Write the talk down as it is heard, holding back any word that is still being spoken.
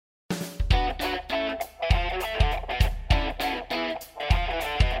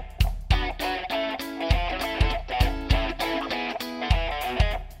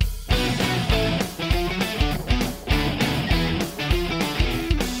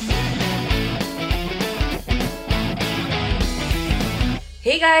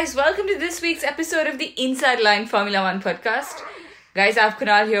Hey guys, welcome to this week's episode of the Inside Line Formula One podcast. Guys, I have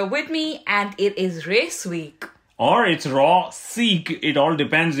Kunal here with me and it is race week. Or it's raw seek. It all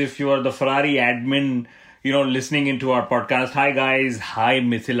depends if you are the Ferrari admin, listening into our podcast. Hi guys, hi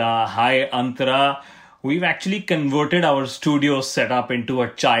Mithila, hi Antara. We've actually converted our studio setup into a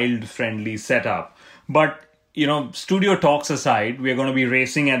child-friendly setup. But, studio talks aside, we're going to be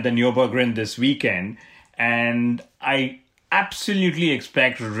racing at the Nürburgring this weekend. And I absolutely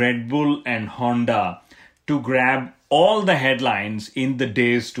expect Red Bull and Honda to grab all the headlines in the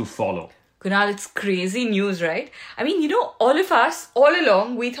days to follow. Kunal, it's crazy news, right? I mean, all of us, all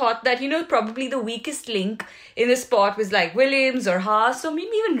along, we thought that, probably the weakest link in the sport was like Williams or Haas or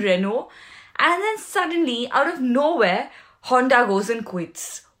maybe even Renault. And then suddenly, out of nowhere, Honda goes and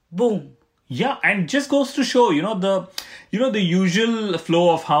quits. Boom. Yeah, and just goes to show, the usual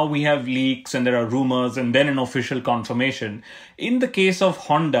flow of how we have leaks and there are rumors and then an official confirmation. In the case of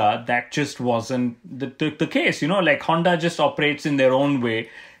Honda, that just wasn't the case. Like Honda just operates in their own way.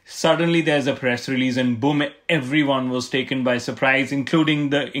 Suddenly there's a press release and boom, everyone was taken by surprise, including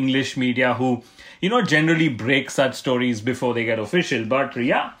the English media who, generally break such stories before they get official. But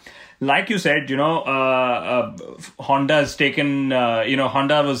yeah, like you said, Honda has taken,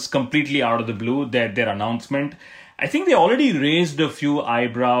 Honda was completely out of the blue, their announcement. I think they already raised a few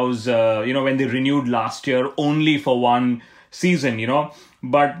eyebrows, when they renewed last year only for one season,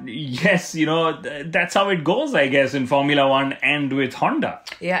 But yes, that's how it goes, I guess, in Formula One and with Honda.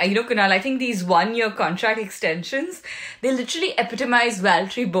 Yeah, Kunal, I think these 1-year contract extensions, they literally epitomize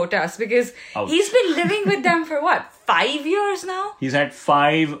Valtteri Bottas because he's been living with them for 5 years now? He's had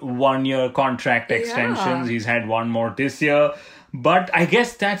 5 1-year contract extensions. Yeah. He's had one more this year. But I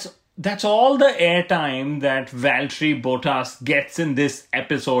guess that's all the airtime that Valtteri Bottas gets in this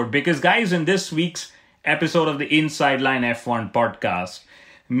episode. Because guys, in this week's episode of the Inside Line F1 podcast,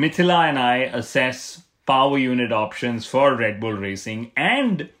 Mithila and I assess power unit options for Red Bull Racing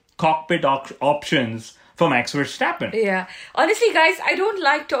and cockpit options for Max Verstappen. Yeah. Honestly, guys, I don't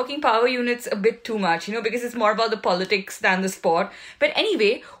like talking power units a bit too much, because it's more about the politics than the sport. But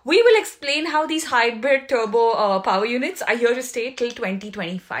anyway, we will explain how these hybrid turbo power units are here to stay till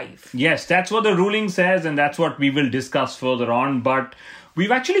 2025. Yes, that's what the ruling says and that's what we will discuss further on. But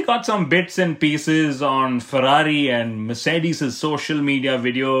we've actually got some bits and pieces on Ferrari and Mercedes' social media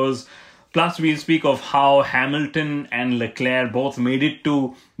videos. Plus, we'll speak of how Hamilton and Leclerc both made it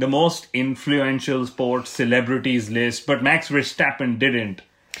to the most influential sports celebrities list, but Max Verstappen didn't.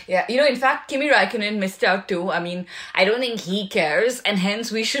 Yeah, in fact, Kimi Raikkonen missed out too. I mean, I don't think he cares, and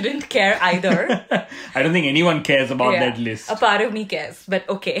hence we shouldn't care either. I don't think anyone cares about that list. A part of me cares, but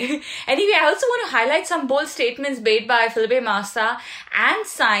okay. Anyway, I also want to highlight some bold statements made by Felipe Massa and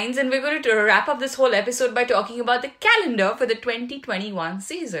Sainz, and we're going to wrap up this whole episode by talking about the calendar for the 2021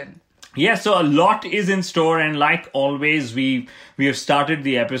 season. Yeah, so a lot is in store, and like always, we have started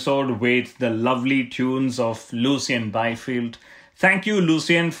the episode with the lovely tunes of Lucien Byfield. Thank you,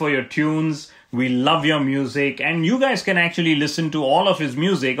 Lucien, for your tunes. We love your music, and you guys can actually listen to all of his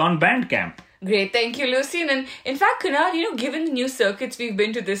music on Bandcamp. Great, thank you, Lucien. And in fact, Kunal, given the new circuits we've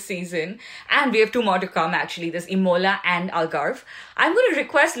been to this season, and we have 2 more to come actually, there's Imola and Algarve, I'm going to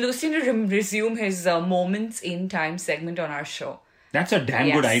request Lucien to resume his Moments in Time segment on our show. That's a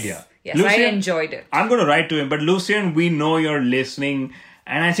damn good idea. Yes, Lucien, I enjoyed it. I'm going to write to him. But Lucien, we know you're listening.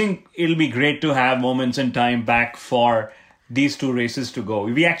 And I think it'll be great to have Moments in Time back for these 2 races to go.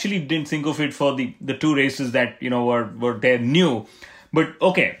 We actually didn't think of it for the 2 races that, were there new. But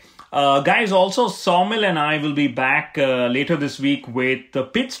okay. Guys, also Saumil and I will be back later this week with the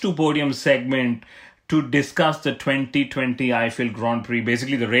Pits to Podium segment to discuss the 2020 Eifel Grand Prix.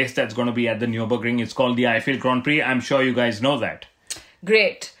 Basically, the race that's going to be at the Nürburgring. It's called the Eifel Grand Prix. I'm sure you guys know that.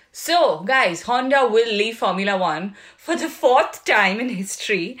 Great. So, guys, Honda will leave Formula One for the 4th time in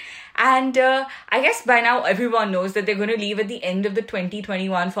history. And I guess by now everyone knows that they're going to leave at the end of the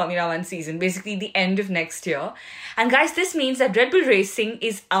 2021 Formula One season, basically the end of next year. And guys, this means that Red Bull Racing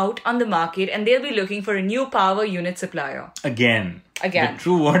is out on the market and they'll be looking for a new power unit supplier. Again. The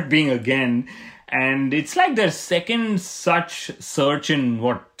true word being again. And it's like their second such search in,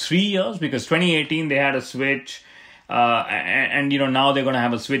 3 years? Because 2018 they had a switch. And now they're going to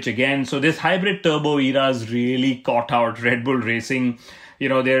have a switch again. So this hybrid turbo era has really caught out Red Bull Racing.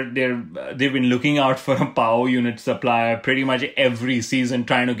 They've been looking out for a power unit supplier pretty much every season,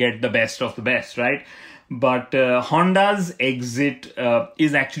 trying to get the best of the best, right? But Honda's exit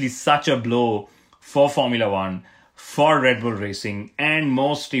is actually such a blow for Formula One, for Red Bull Racing, and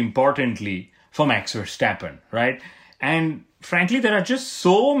most importantly, for Max Verstappen, right? And frankly, there are just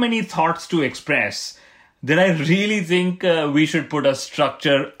so many thoughts to express then I really think we should put a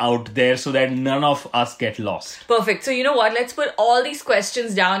structure out there so that none of us get lost. Perfect. So you know what? Let's put all these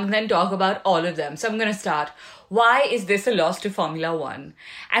questions down and then talk about all of them. So I'm going to start. Why is this a loss to Formula One?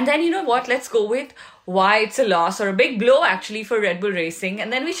 And then you know what? Let's go with why it's a loss or a big blow actually for Red Bull Racing.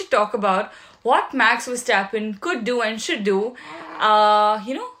 And then we should talk about what Max Verstappen could do and should do,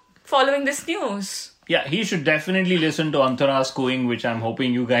 following this news. Yeah, he should definitely listen to Antara's cooing, which I'm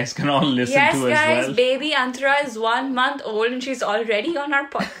hoping you guys can all listen to as well. Yes, guys, baby Antara is 1 month old and she's already on our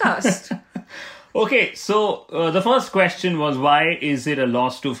podcast. Okay, so the first question was, why is it a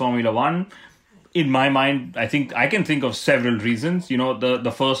loss to Formula One? In my mind, I think I can think of several reasons. You know,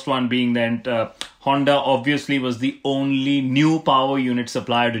 the first one being that Honda obviously was the only new power unit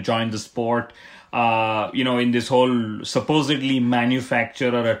supplier to join the sport. In this whole supposedly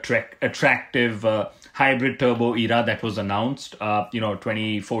manufacturer attractive hybrid turbo era that was announced.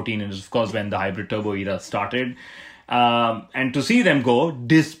 2014 is of course when the hybrid turbo era started. And to see them go,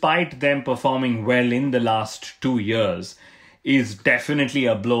 despite them performing well in the last 2 years, is definitely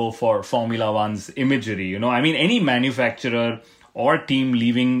a blow for Formula One's imagery. You know, I mean, any manufacturer or team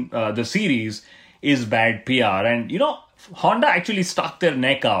leaving the series is bad PR. And, Honda actually stuck their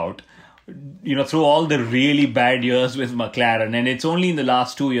neck out, through all the really bad years with McLaren. And it's only in the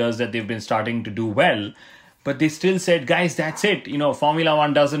last 2 years that they've been starting to do well. But they still said, guys, that's it. Formula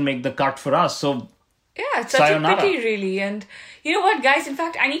One doesn't make the cut for us. So yeah, it's such sayonara. A pity, really. And you know what, guys? In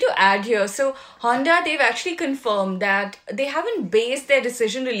fact, I need to add here. So Honda, they've actually confirmed that they haven't based their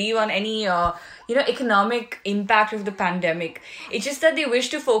decision to leave on any, economic impact of the pandemic. It's just that they wish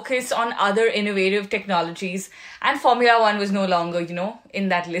to focus on other innovative technologies. And Formula One was no longer, in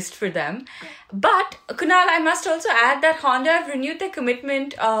that list for them. But Kunal, I must also add that Honda have renewed their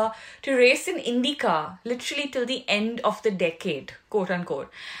commitment to race in IndyCar, literally till the end of the decade, quote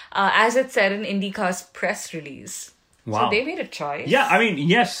unquote, as it said in IndyCar's press release. Wow. So they made a choice. Yeah, I mean,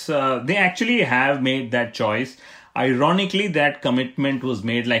 yes, they actually have made that choice. Ironically, that commitment was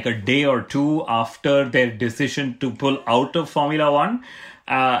made like a day or two after their decision to pull out of Formula One.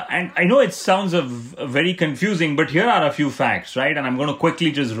 And I know it sounds very confusing, but here are a few facts, right? And I'm going to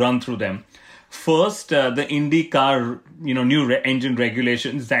quickly just run through them. First, the IndyCar, new engine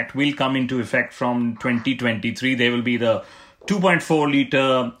regulations that will come into effect from 2023. They will be the 2.4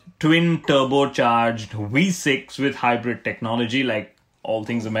 liter twin turbocharged V6 with hybrid technology, like all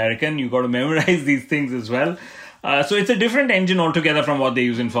things American. You got to memorize these things as well. So it's a different engine altogether from what they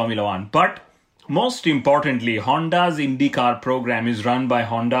use in Formula One. But most importantly, Honda's IndyCar program is run by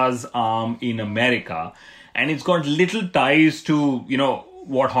Honda's arm in America. And it's got little ties to,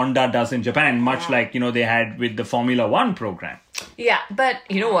 what Honda does in Japan, much like, they had with the Formula One program. Yeah, but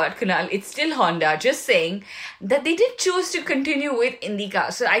you know what, Kunal? It's still Honda, just saying that they did choose to continue with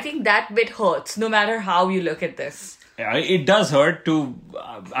IndyCar. So I think that bit hurts, no matter how you look at this. Yeah, it does hurt to,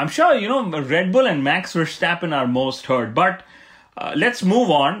 I'm sure, Red Bull and Max Verstappen are most hurt. But let's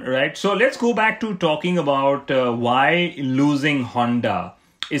move on, right? So let's go back to talking about why losing Honda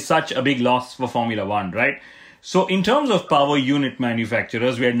is such a big loss for Formula One, right? So in terms of power unit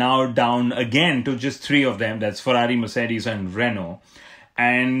manufacturers, we are now down again to just 3 of them. That's Ferrari, Mercedes, and Renault.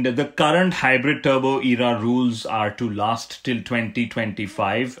 And the current hybrid turbo era rules are to last till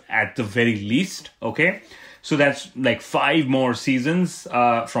 2025 at the very least, okay? So that's like 5 more seasons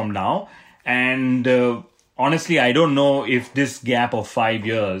from now. And honestly, I don't know if this gap of 5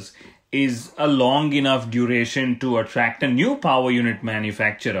 years is a long enough duration to attract a new power unit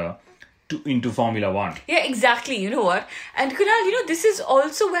manufacturer into Formula One. Yeah, exactly. You know what? And Kunal, this is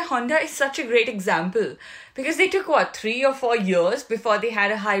also where Honda is such a great example. Because they took, 3 or 4 years before they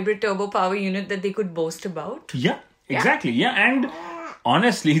had a hybrid turbo power unit that they could boast about? Yeah, exactly. Yeah, and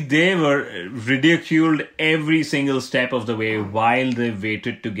honestly, they were ridiculed every single step of the way while they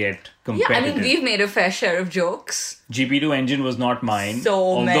waited to get competitive. Yeah, I mean, we've made a fair share of jokes. GP2 engine was not mine,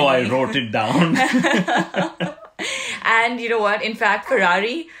 although I wrote it down. And you know what? In fact,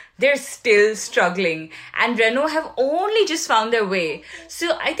 Ferrari, they're still struggling. And Renault have only just found their way.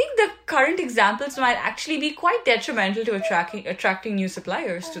 So I think the current examples might actually be quite detrimental to attracting new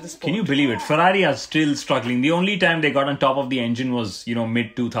suppliers to the sport. Can you believe it? Ferrari are still struggling. The only time they got on top of the engine was,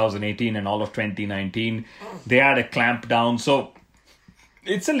 mid 2018 and all of 2019. They had a clamp down. So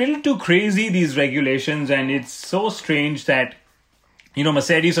it's a little too crazy, these regulations. And it's so strange that,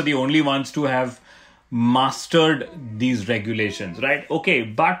 Mercedes are the only ones to have mastered these regulations, right? Okay,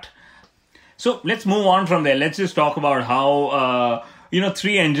 but so let's move on from there. Let's just talk about how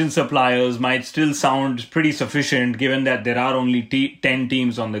 3 engine suppliers might still sound pretty sufficient given that there are only 10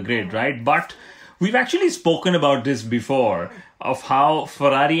 teams on the grid, right? But we've actually spoken about this before of how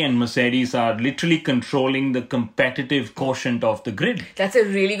Ferrari and Mercedes are literally controlling the competitive quotient of the grid. That's a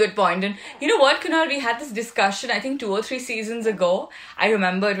really good point. And you know what, Kunal, we had this discussion, I think 2 or 3 seasons ago. I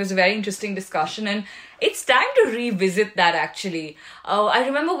remember it was a very interesting discussion, and it's time to revisit that actually. I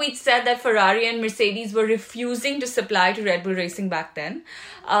remember we said that Ferrari and Mercedes were refusing to supply to Red Bull Racing back then.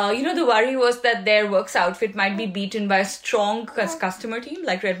 The worry was that their works outfit might be beaten by a strong customer team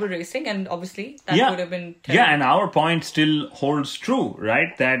like Red Bull Racing, and obviously that would have been terrible. Yeah, and our point still holds true,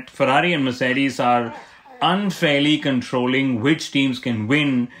 right? That Ferrari and Mercedes are unfairly controlling which teams can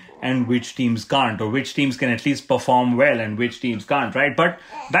win and which teams can't, or which teams can at least perform well and which teams can't, right? But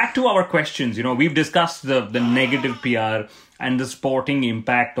back to our questions, we've discussed the negative PR and the sporting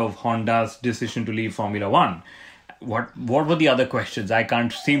impact of Honda's decision to leave Formula One. What were the other questions? I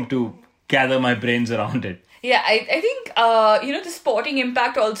can't seem to gather my brains around it. Yeah, I think, the sporting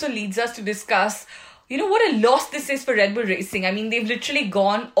impact also leads us to discuss, what a loss this is for Red Bull Racing. I mean, they've literally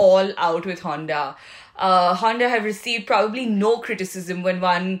gone all out with Honda. Honda have received probably no criticism when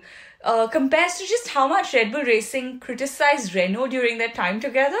one compares to just how much Red Bull Racing criticized Renault during their time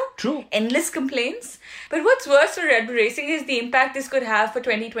together. True. Endless complaints. But what's worse for Red Bull Racing is the impact this could have for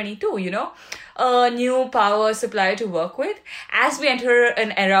 2022, a new power supply to work with as we enter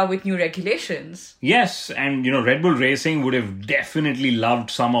an era with new regulations. Yes, and Red Bull Racing would have definitely loved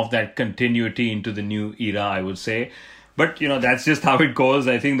some of that continuity into the new era, I would say. But, that's just how it goes.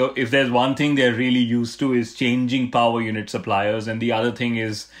 I think though, if there's one thing they're really used to is changing power unit suppliers. And the other thing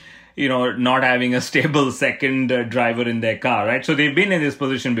is, not having a stable second driver in their car, right? So they've been in this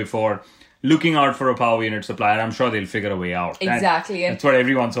position before, looking out for a power unit supplier. I'm sure they'll figure a way out. Exactly. That's what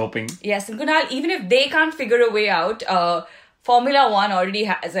everyone's hoping. Yes, and Kunal, even if they can't figure a way out, Formula One already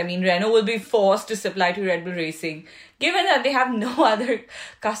has. I mean, Renault will be forced to supply to Red Bull Racing, given that they have no other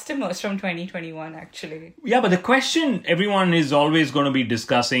customers from 2021, actually. Yeah, but the question everyone is always going to be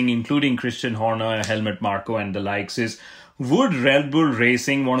discussing, including Christian Horner, Helmut Marko and the likes, is would Red Bull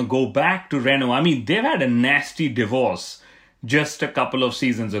Racing want to go back to Renault? I mean, they've had a nasty divorce just a couple of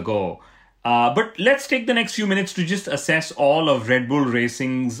seasons ago. But let's take the next few minutes to just assess all of Red Bull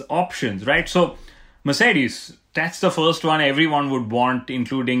Racing's options, right? So, Mercedes, that's the first one everyone would want,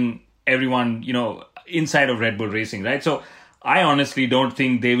 including everyone, inside of Red Bull Racing, right? So I honestly don't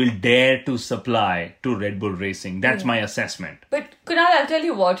think they will dare to supply to Red Bull Racing. That's my assessment. But Kunal, I'll tell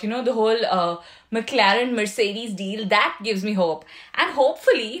you what, the whole McLaren-Mercedes deal, that gives me hope. And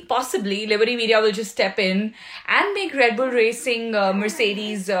hopefully, possibly, Liberty Media will just step in and make Red Bull Racing,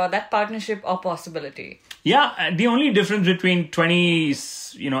 Mercedes, that partnership a possibility. Yeah, the only difference between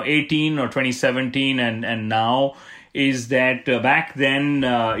 2018 or 2017 and now is that back then,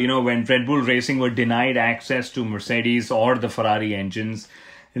 when Red Bull Racing were denied access to Mercedes or the Ferrari engines,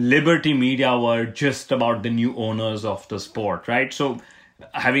 Liberty Media were just about the new owners of the sport, right? So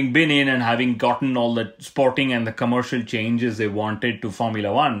having been in and having gotten all the sporting and the commercial changes they wanted to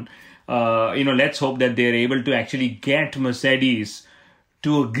Formula One, let's hope that they're able to actually get Mercedes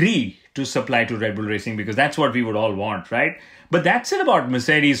to agree to supply to Red Bull Racing, because that's what we would all want, right? But that's it about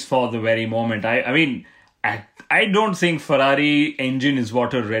Mercedes for the very moment. I don't think Ferrari engine is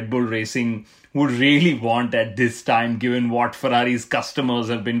what a Red Bull Racing would really want at this time, given what Ferrari's customers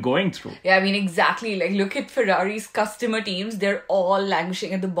have been going through. Yeah, I mean, exactly. Like, look at Ferrari's customer teams. They're all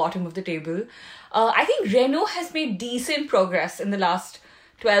languishing at the bottom of the table. I think Renault has made decent progress in the last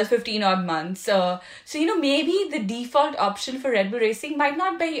 12, 15 odd months. So, maybe the default option for Red Bull Racing might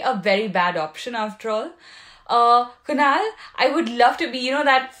not be a very bad option after all. Kunal, I would love to be,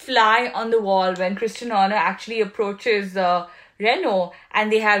 that fly on the wall when Christian Horner actually approaches Renault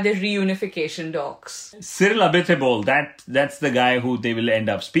and they have the reunification docs. Cyril Abiteboul, that's the guy who they will end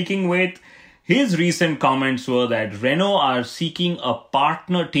up speaking with. His recent comments were that Renault are seeking a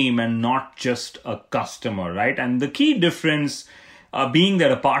partner team and not just a customer, right? And the key difference being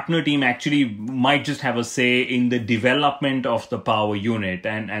that a partner team actually might just have a say in the development of the power unit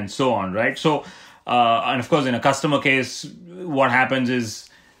and so on, right? So, and of course, in a customer case, what happens is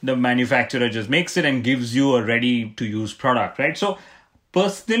the manufacturer just makes it and gives you a ready-to-use product, right? So,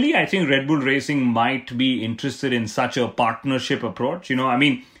 personally, I think Red Bull Racing might be interested in such a partnership approach.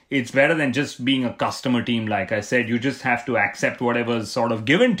 It's better than just being a customer team. Like I said, you just have to accept whatever's sort of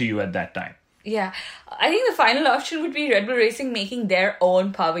given to you at that time. Yeah, I think the final option would be Red Bull Racing making their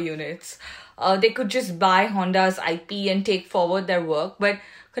own power units. They could just buy Honda's IP and take forward their work, but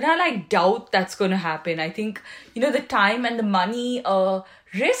I doubt that's going to happen. I think, the time and the money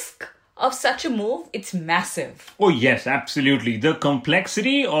risk of such a move, it's massive. Oh, yes, absolutely. The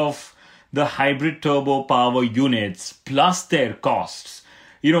complexity of the hybrid turbo power units plus their costs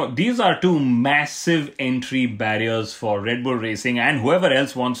these are two massive entry barriers for Red Bull Racing and whoever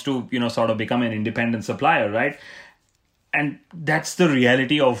else wants to, sort of become an independent supplier, right? And that's the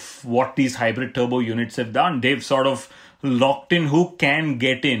reality of what these hybrid turbo units have done. They've sort of locked in who can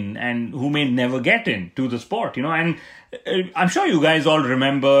get in and who may never get in to the sport, and I'm sure you guys all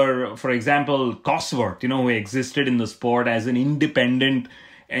remember, for example, Cosworth, who existed in the sport as an independent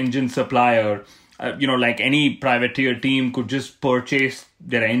engine supplier. Like any privateer team could just purchase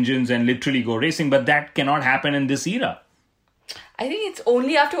their engines and literally go racing, but that cannot happen in this era. I think it's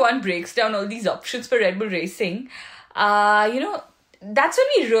only after one breaks down all these options for Red Bull Racing, that's when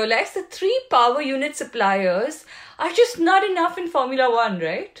we realize the 3 power unit suppliers are just not enough in Formula One,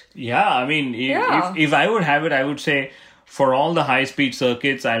 right? Yeah, I mean, if I would have it, I would say for all the high-speed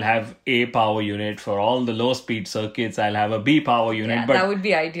circuits, I'll have A power unit. For all the low-speed circuits, I'll have a B power unit. Yeah, but that would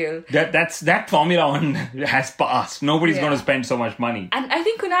be ideal. That Formula One has passed. Nobody's going to spend so much money. And I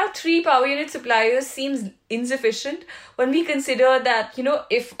think now 3 power unit suppliers seems insufficient when we consider that,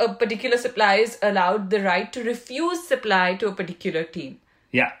 if a particular supplier is allowed the right to refuse supply to a particular team.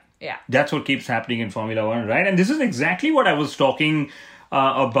 Yeah. Yeah. That's what keeps happening in Formula One, right? And this is exactly what I was talking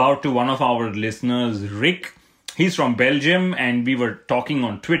about to one of our listeners, Rick. He's from Belgium, and we were talking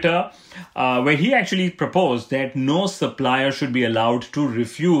on Twitter, where he actually proposed that no supplier should be allowed to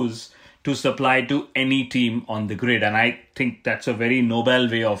refuse to supply to any team on the grid. And I think that's a very noble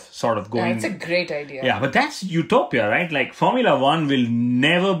way of sort of going. That's a great idea. Yeah, but that's utopia, right? Like Formula One will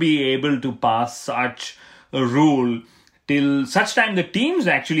never be able to pass such a rule till such time the teams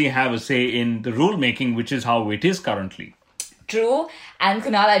actually have a say in the rule making, which is how it is currently. True. And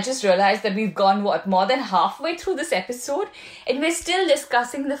Kunal, I just realized that we've gone, more than halfway through this episode and we're still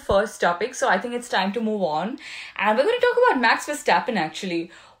discussing the first topic. So I think it's time to move on. And we're going to talk about Max Verstappen,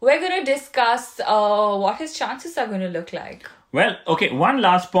 actually. We're going to discuss what his chances are going to look like. Well, okay, one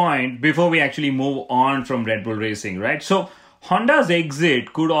last point before we actually move on from Red Bull Racing, right? So Honda's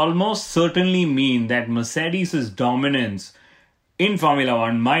exit could almost certainly mean that Mercedes' dominance in Formula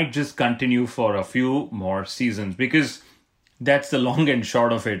One might just continue for a few more seasons, because that's the long and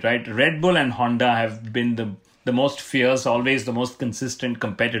short of it, right? Red Bull and Honda have been the most fierce, always the most consistent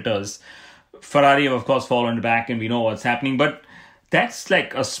competitors. Ferrari have, of course, fallen back and we know what's happening. But that's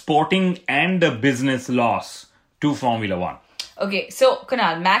like a sporting and a business loss to Formula One. Okay, so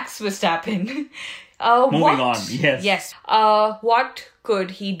Kunal, Max Verstappen. Moving on, yes. Yes. What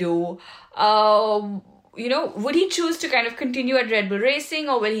could he do? Would he choose to kind of continue at Red Bull Racing,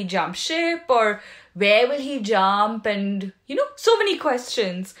 or will he jump ship, or where will he jump? And, so many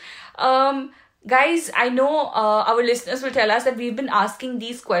questions. Guys, I know our listeners will tell us that we've been asking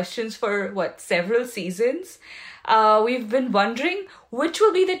these questions for, several seasons. We've been wondering which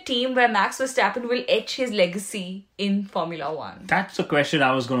will be the team where Max Verstappen will etch his legacy in Formula One. That's a question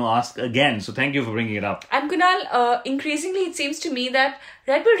I was going to ask again, so thank you for bringing it up. And Kunal, increasingly it seems to me that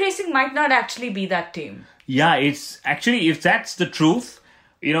Red Bull Racing might not actually be that team. Yeah, it's actually, if that's the truth,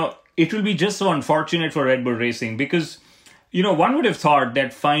 it will be just so unfortunate for Red Bull Racing, because, one would have thought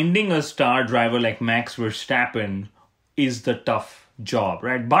that finding a star driver like Max Verstappen is the tough job,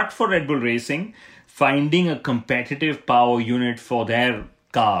 right? But for Red Bull Racing, finding a competitive power unit for their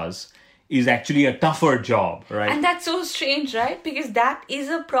cars is actually a tougher job, right? And that's so strange, right? Because that is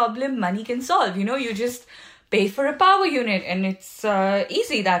a problem money can solve. You just pay for a power unit and it's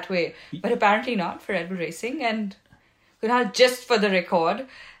easy that way. But apparently not for Red Bull Racing. And Kunal, just for the record,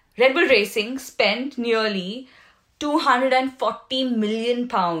 Red Bull Racing spent nearly £240 million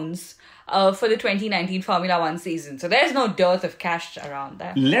for the 2019 Formula One season. So there's no dearth of cash around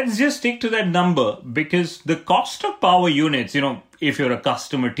that. Let's just stick to that number, because the cost of power units, if you're a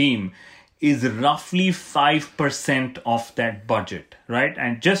customer team, is roughly 5% of that budget, right?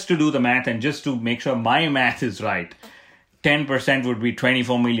 And just to do the math and just to make sure my math is right, 10% would be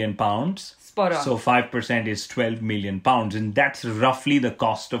 £24 million. Spot on. So 5% is £12 million. And that's roughly the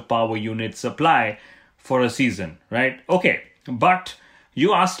cost of power unit supply for a season, right? Okay, but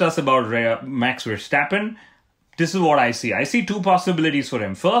you asked us about Max Verstappen. This is what I see. I see 2 possibilities for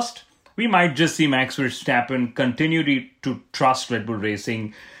him. First, we might just see Max Verstappen continue to trust Red Bull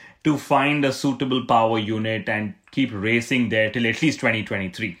Racing to find a suitable power unit and keep racing there till at least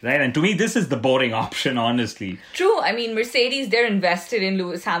 2023, right? And to me, this is the boring option, honestly. True. I mean, Mercedes, they're invested in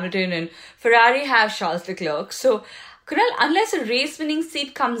Lewis Hamilton, and Ferrari have Charles Leclerc. So, Kunal, unless a race-winning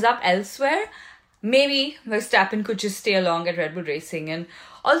seat comes up elsewhere, maybe Verstappen could just stay along at Red Bull Racing. And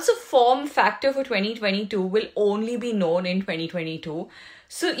also, form factor for 2022 will only be known in 2022.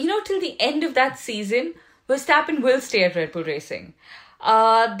 So, till the end of that season, Verstappen will stay at Red Bull Racing.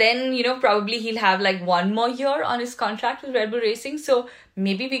 then, probably he'll have like one more year on his contract with Red Bull Racing. So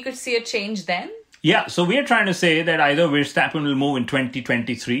maybe we could see a change then. Yeah, so we're trying to say that either Verstappen will move in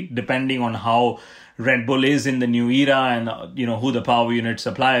 2023, depending on how Red Bull is in the new era and, who the power unit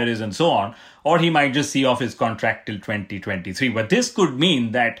supplier is and so on, or he might just see off his contract till 2023. But this could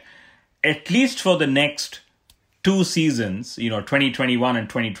mean that at least for the next 2 seasons, 2021 and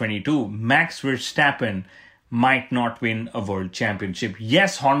 2022, Max Verstappen might not win a world championship.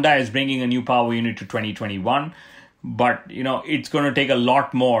 Yes, Honda is bringing a new power unit to 2021, but, it's going to take a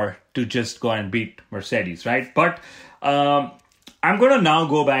lot more to just go and beat Mercedes, right? But I'm going to now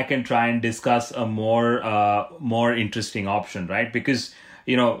go back and try and discuss a more interesting option, right? Because,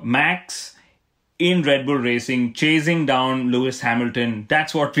 Max in Red Bull Racing, chasing down Lewis Hamilton,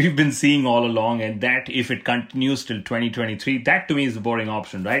 that's what we've been seeing all along. And that, if it continues till 2023, that to me is the boring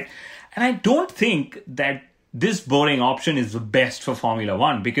option, right? And I don't think that this boring option is the best for Formula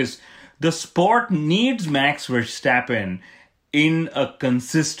One, because the sport needs Max Verstappen in a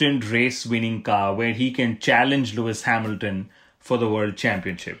consistent race-winning car where he can challenge Lewis Hamilton for the world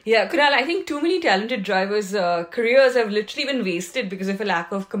championship. Yeah, Kunal, I think too many talented drivers' careers have literally been wasted because of a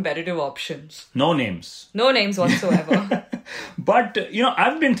lack of competitive options. No names. No names whatsoever. But,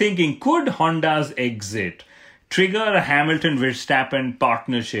 I've been thinking, could Honda's exit trigger a Hamilton-Verstappen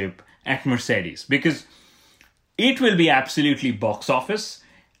partnership at Mercedes? Because it will be absolutely box office.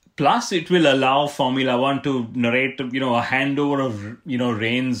 Plus, it will allow Formula One to narrate, a handover of,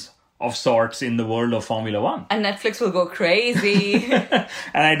 reins of sorts in the world of Formula One. And Netflix will go crazy. And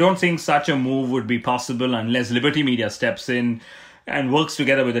I don't think such a move would be possible unless Liberty Media steps in and works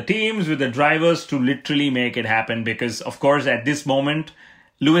together with the teams, with the drivers to literally make it happen. Because, of course, at this moment,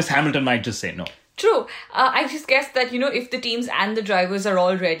 Lewis Hamilton might just say no. True. I just guess that, if the teams and the drivers are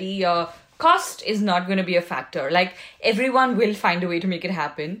all ready, cost is not going to be a factor. Like, everyone will find a way to make it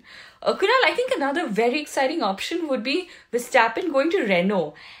happen. Kunal, I think another very exciting option would be Verstappen going to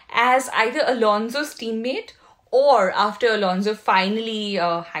Renault as either Alonso's teammate or after Alonso finally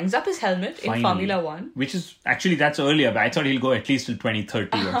hangs up his helmet in Formula One. Which is, actually, that's earlier, but I thought he'll go at least till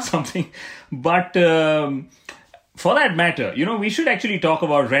 2030 or something. But for that matter, we should actually talk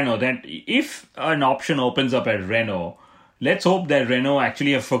about Renault, that if an option opens up at Renault, let's hope that Renault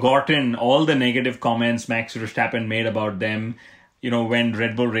actually have forgotten all the negative comments Max Verstappen made about them, when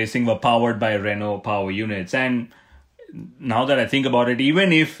Red Bull Racing were powered by Renault power units. And now that I think about it,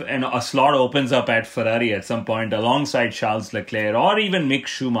 even if a slot opens up at Ferrari at some point alongside Charles Leclerc or even Mick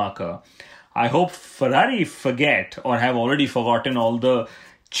Schumacher, I hope Ferrari forget or have already forgotten all the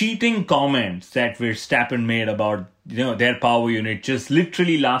cheating comments that Verstappen made about, their power unit just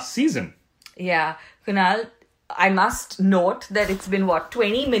literally last season. Yeah, Kunal, I must note that it's been,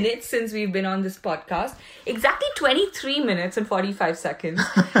 20 minutes since we've been on this podcast. Exactly 23 minutes and 45 seconds.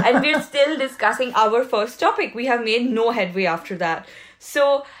 And we're still discussing our first topic. We have made no headway after that.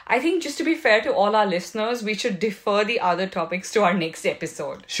 So I think, just to be fair to all our listeners, we should defer the other topics to our next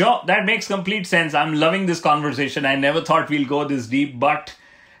episode. Sure, that makes complete sense. I'm loving this conversation. I never thought we'll go this deep, but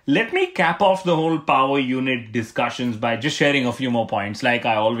let me cap off the whole power unit discussions by just sharing a few more points, like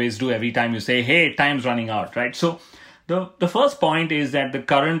I always do every time you say, hey, time's running out, right? So the first point is that the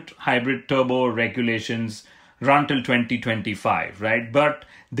current hybrid turbo regulations run till 2025, right? But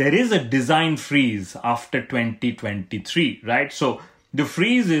there is a design freeze after 2023, right? So the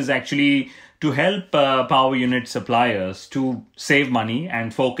freeze is actually to help power unit suppliers to save money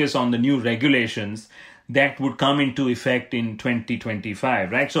and focus on the new regulations that would come into effect in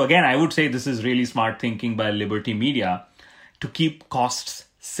 2025, right? So again, I would say this is really smart thinking by Liberty Media to keep costs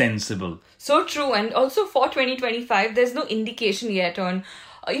sensible. So true. And also for 2025, there's no indication yet on,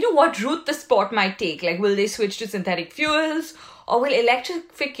 what route the sport might take. Like, will they switch to synthetic fuels? Or will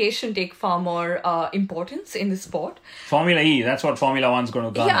electrification take far more importance in the sport? Formula E, that's what Formula One's going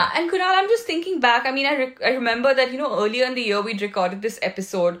to garner. Yeah, and Kunal, I'm just thinking back. I mean, I remember that, earlier in the year, we'd recorded this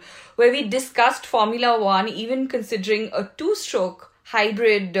episode where we discussed Formula One, even considering a 2-stroke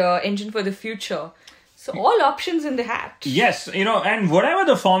hybrid engine for the future. So all options in the hat. Yes, and whatever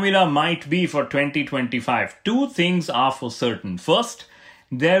the formula might be for 2025, 2 things are for certain. First,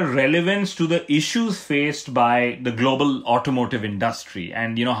 their relevance to the issues faced by the global automotive industry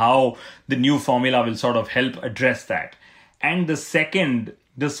and, how the new formula will sort of help address that. And the second,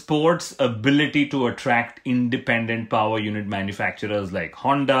 the sport's ability to attract independent power unit manufacturers like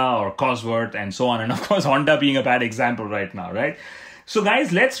Honda or Cosworth and so on. And of course, Honda being a bad example right now, right? So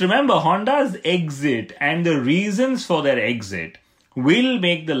guys, let's remember Honda's exit and the reasons for their exit will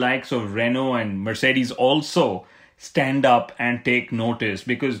make the likes of Renault and Mercedes also stand up and take notice,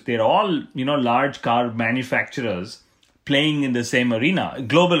 because they're all, large car manufacturers playing in the same arena,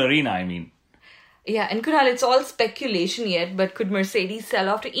 global arena, I mean. Yeah, and Kunal, it's all speculation yet, but could Mercedes sell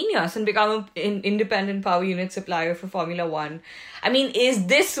off to Ineos and become an independent power unit supplier for Formula One? I mean, is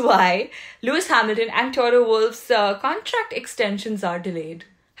this why Lewis Hamilton and Toto Wolff's contract extensions are delayed?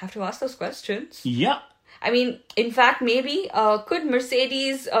 Have to ask those questions. Yeah. I mean, in fact, maybe could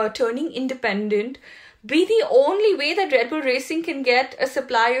Mercedes turning independent be the only way that Red Bull Racing can get a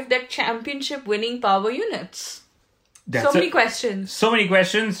supply of their championship-winning power units? So many questions. So many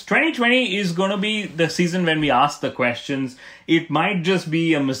questions. 2020 is going to be the season when we ask the questions. It might just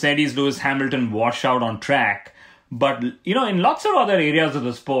be a Mercedes Lewis Hamilton washout on track. But, in lots of other areas of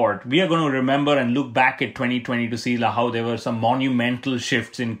the sport, we are going to remember and look back at 2020 to see how there were some monumental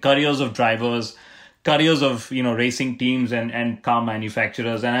shifts in careers of drivers, careers of, racing teams and car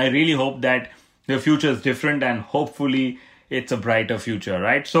manufacturers. And I really hope that the future is different and hopefully it's a brighter future,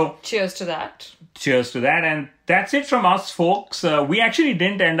 right? So cheers to that. Cheers to that. And that's it from us, folks. We actually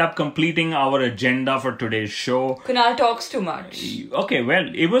didn't end up completing our agenda for today's show. Kunal talks too much. Okay,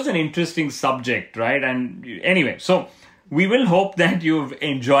 well, it was an interesting subject, right? And anyway, so we will hope that you've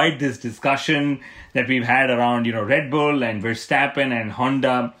enjoyed this discussion that we've had around, Red Bull and Verstappen and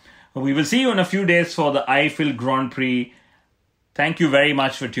Honda. We will see you in a few days for the Eiffel Grand Prix. Thank you very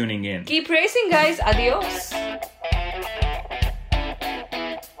much for tuning in. Keep racing, guys. Adios.